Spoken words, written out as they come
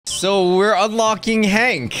So we're unlocking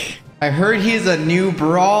Hank. I heard he's a new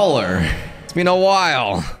brawler. It's been a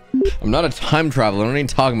while. I'm not a time traveler. I don't even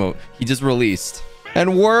talk about. He just released.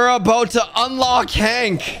 And we're about to unlock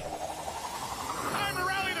Hank. Time to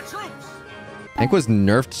rally the troops. Hank was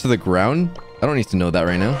nerfed to the ground? I don't need to know that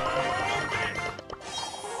right now.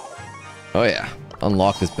 Oh yeah.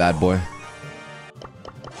 Unlock this bad boy.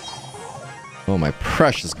 Oh, my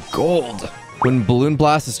precious gold. When Balloon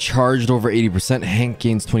Blast is charged over 80%, Hank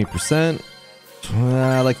gains 20%.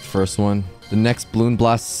 I like the first one. The next Balloon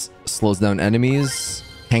Blast slows down enemies.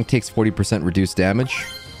 Hank takes 40% reduced damage.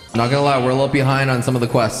 Not gonna lie, we're a little behind on some of the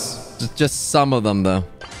quests. Just some of them, though.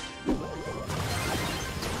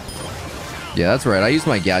 Yeah, that's right. I used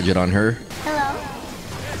my gadget on her. Hello.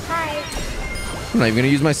 Hi. I'm not even gonna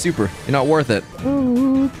use my super. You're not worth it.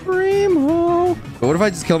 Ooh, Primo. But what if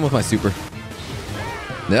I just kill him with my super?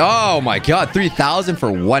 Oh my god, 3,000 for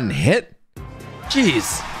one hit?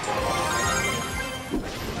 Jeez.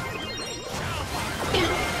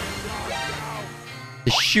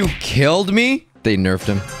 The shoe killed me? They nerfed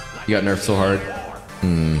him. He got nerfed so hard.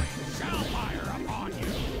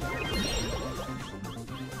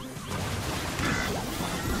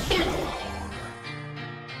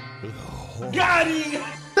 Got him!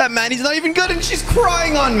 That man, he's not even good and she's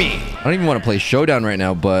crying on me. I don't even want to play Showdown right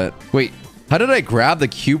now, but... Wait, how did I grab the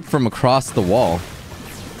cube from across the wall?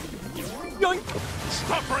 Yoink.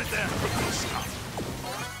 Stop right there.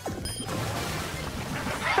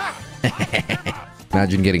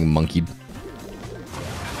 Imagine getting monkeyed.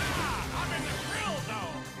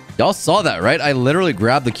 Y'all saw that, right? I literally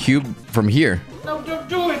grabbed the cube from here. No, don't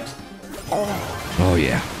do it. Oh,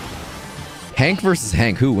 yeah. Hank versus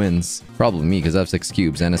Hank. Who wins? Probably me, because I have 6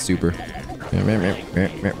 cubes and a super.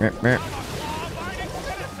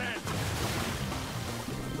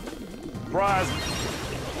 Prize.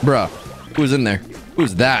 Bruh. Who's in there?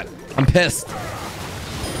 Who's that? I'm pissed.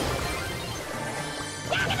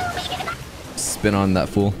 Spin on that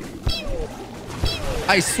fool.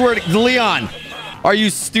 I swear to Leon. Are you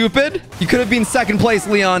stupid? You could have been second place,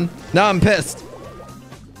 Leon. Now I'm pissed.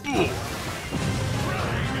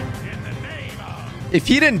 If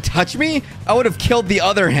he didn't touch me, I would have killed the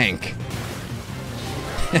other Hank.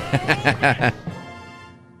 To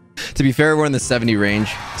be fair, we're in the 70 range,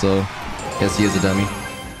 so I guess he is a dummy.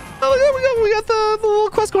 Oh, we got the little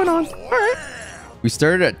quest going on. All right. We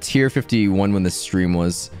started at tier 51 when the stream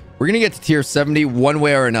was. We're going to get to tier 70 one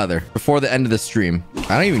way or another before the end of the stream.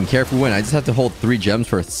 I don't even care if we win. I just have to hold 3 gems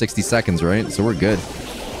for 60 seconds, right? So we're good.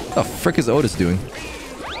 What the frick is Otis doing?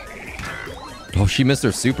 Oh, she missed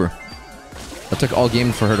her super. That took all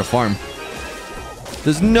game for her to farm.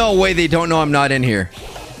 There's no way they don't know I'm not in here.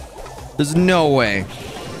 There's no way.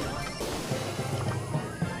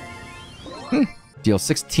 Deal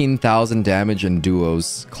 16,000 damage in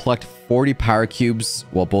duos. Collect 40 power cubes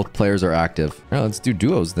while both players are active. All right, let's do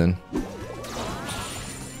duos then.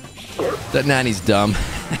 That nanny's dumb.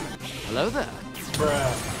 Hello there.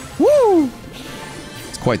 Woo!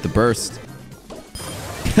 It's quite the burst.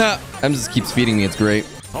 Em just keeps feeding me. It's great.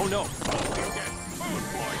 Oh no.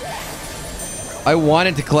 I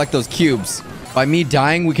wanted to collect those cubes. By me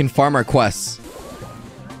dying, we can farm our quests.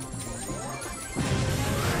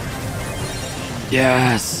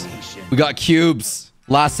 Yes. We got cubes.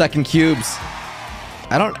 Last second cubes.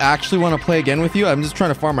 I don't actually want to play again with you. I'm just trying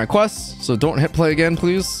to farm my quests. So don't hit play again,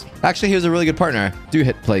 please. Actually, he was a really good partner. Do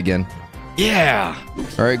hit play again. Yeah.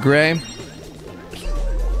 All right, Gray.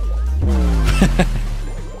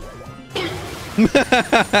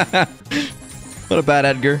 What a bad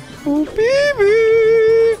Edgar. Oh, baby.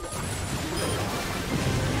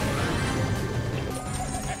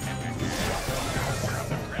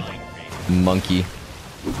 Monkey.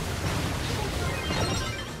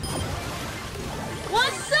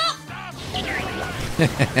 What's up?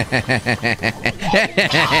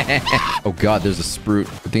 Oh god, there's a Sprout.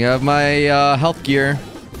 Good thing I have my health gear.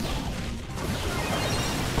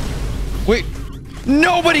 Wait,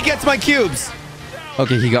 nobody gets my cubes.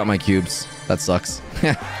 Okay, he got my cubes. That sucks.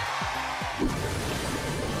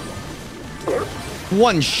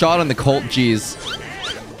 One shot on the Colt, jeez.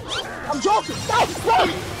 I'm joking. Stop.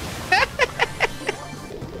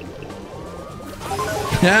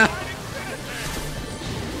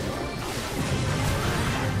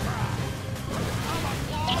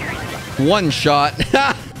 One shot.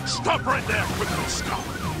 Stop right there. Stop.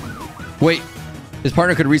 Wait, his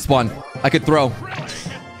partner could respawn. I could throw. In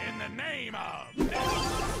the name of.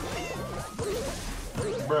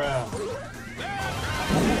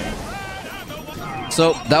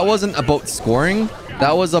 So that wasn't about scoring.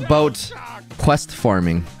 That was about quest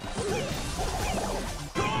farming.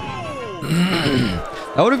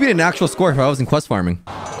 That would have been an actual score if I wasn't quest farming.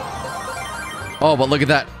 Oh, but look at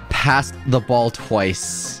that. Passed the ball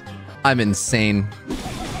twice. I'm insane.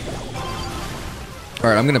 All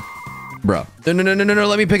right, I'm gonna... Bro. No, no, no, no, no, no.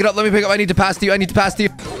 Let me pick it up. Let me pick it up. I need to pass to you. I need to pass to you.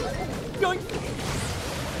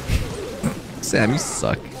 Sam, you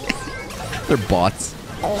suck. They're bots.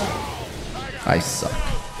 I suck.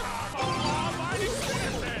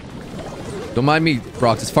 Don't mind me,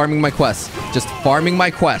 Brock. Just farming my quests. Just farming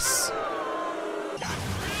my quests.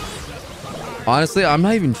 Honestly, I'm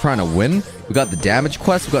not even trying to win. We got the damage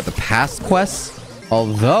quest. We got the pass quests.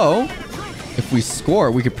 Although, if we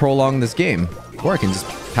score, we could prolong this game. Or I can just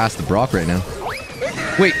pass the Brock right now.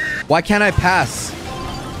 Wait, why can't I pass?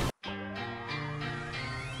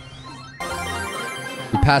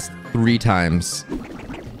 We passed 3 times.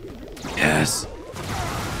 Yes.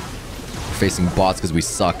 We're facing bots because we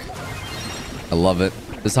suck. I love it.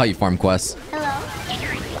 This is how you farm quests. Hello.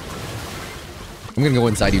 I'm gonna go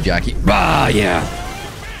inside you, Jackie. Ah, yeah.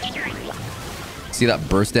 See that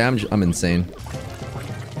burst damage? I'm insane.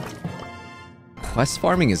 Quest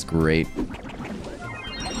farming is great.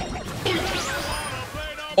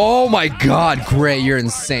 Oh my god, Gray, you're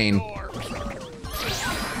insane.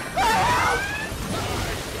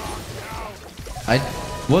 I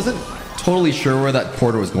wasn't totally sure where that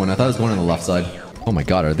porter was going. I thought it was going on the left side. Oh my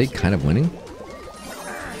god, are they kind of winning?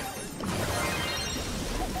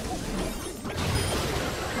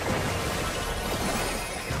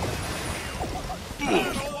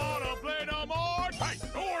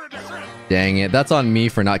 Dang it, that's on me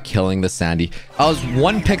for not killing the Sandy. I was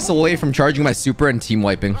 1 pixel away from charging my super and team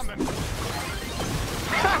wiping.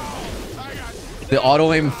 The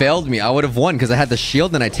auto aim failed me. I would have won because I had the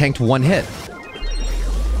shield and I tanked 1 hit.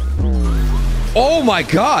 Oh my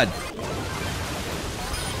god!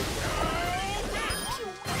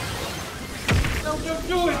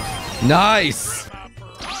 Nice!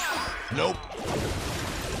 Nope.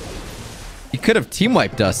 He could have team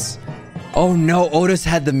wiped us. Oh no, Otis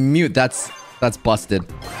had the mute. That's busted.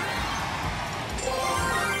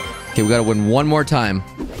 Okay, we gotta win 1 more time.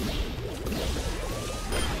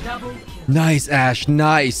 Nice, Ash.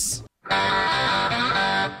 Nice.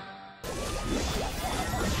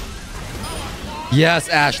 Yes,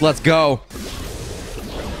 Ash. Let's go.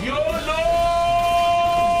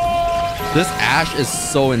 This Ash is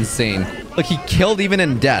so insane. Look, he killed even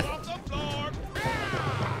in death.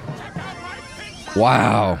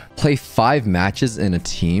 Wow. Play 5 matches in a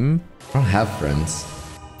team? I don't have friends.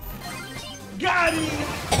 Got him!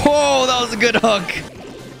 Oh, that was a good hook.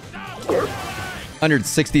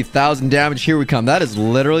 160,000 damage. Here we come. That is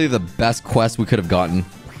literally the best quest we could have gotten.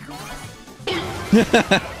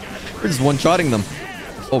 We're just one-shotting them.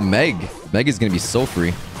 Oh, Meg. Meg is going to be so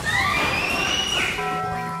free.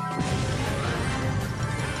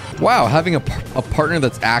 Wow, having a partner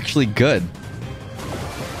that's actually good.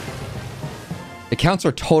 It counts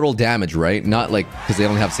for total damage, right? Not like because they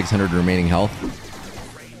only have 600 remaining health.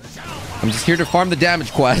 I'm just here to farm the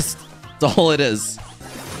damage quest. That's all it is.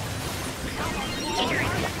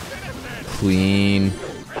 Clean.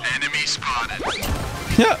 Enemy spotted.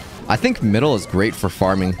 Yeah. I think middle is great for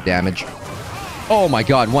farming damage. Oh my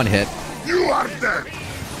god, 1 hit. You are dead.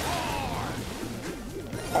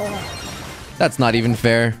 That's not even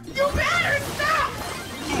fair. You better stop.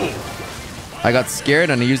 I got scared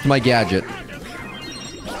and I used my gadget.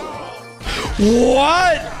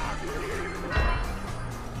 What?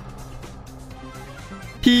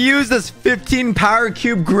 He used this 15 power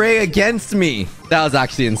cube Gray against me. That was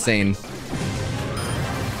actually insane.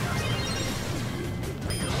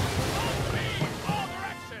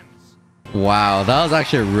 Wow, that was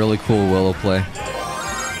actually a really cool Willow play.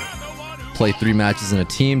 Play 3 matches in a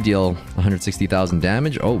team, deal 160,000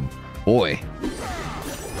 damage. Oh boy.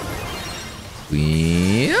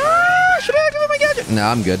 Should I activate my gadget? No,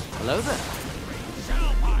 I'm good. Hello there.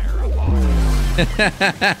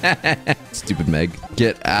 Stupid Meg.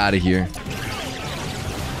 Get out of here.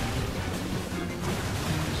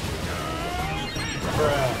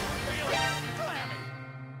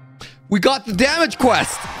 We got the damage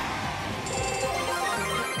quest.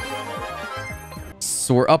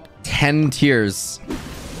 So we're up 10 tiers.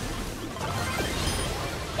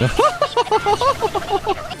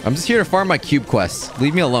 I'm just here to farm my cube quests.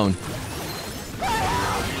 Leave me alone.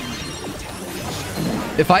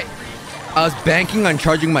 If I was banking on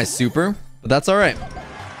charging my super, but that's all right.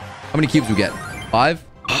 How many cubes we get? 5?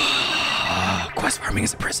 Quest farming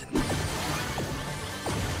is a prison.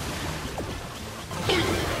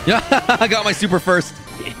 Yeah, I got my super first.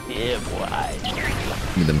 Yeah, boy.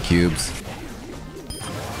 Give me them cubes.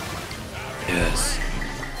 Yes.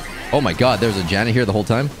 Oh my god, there's a Janet here the whole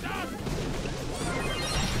time.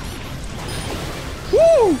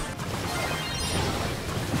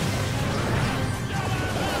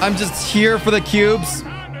 I'm just here for the cubes.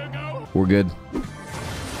 We're good.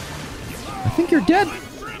 I think you're dead.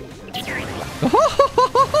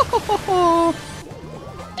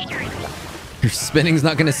 Your spinning's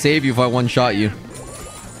not gonna save you if I one-shot you.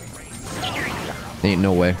 Ain't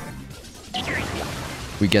no way.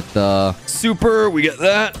 We get the super. We get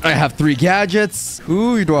that. I have 3 gadgets.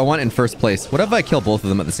 Who do I want in first place? What if I kill both of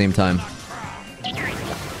them at the same time?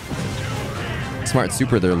 Smart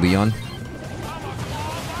super there, Leon.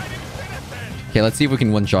 Okay, let's see if we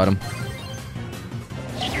can one-shot him.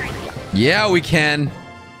 Yeah, we can.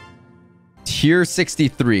 Tier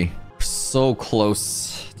 63. So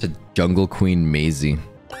close to Jungle Queen Maisie.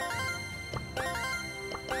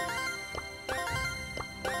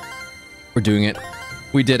 We're doing it.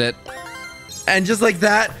 We did it. And just like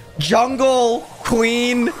that, Jungle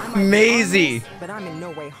Queen Maisie. But I'm in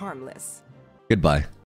no way harmless. Goodbye.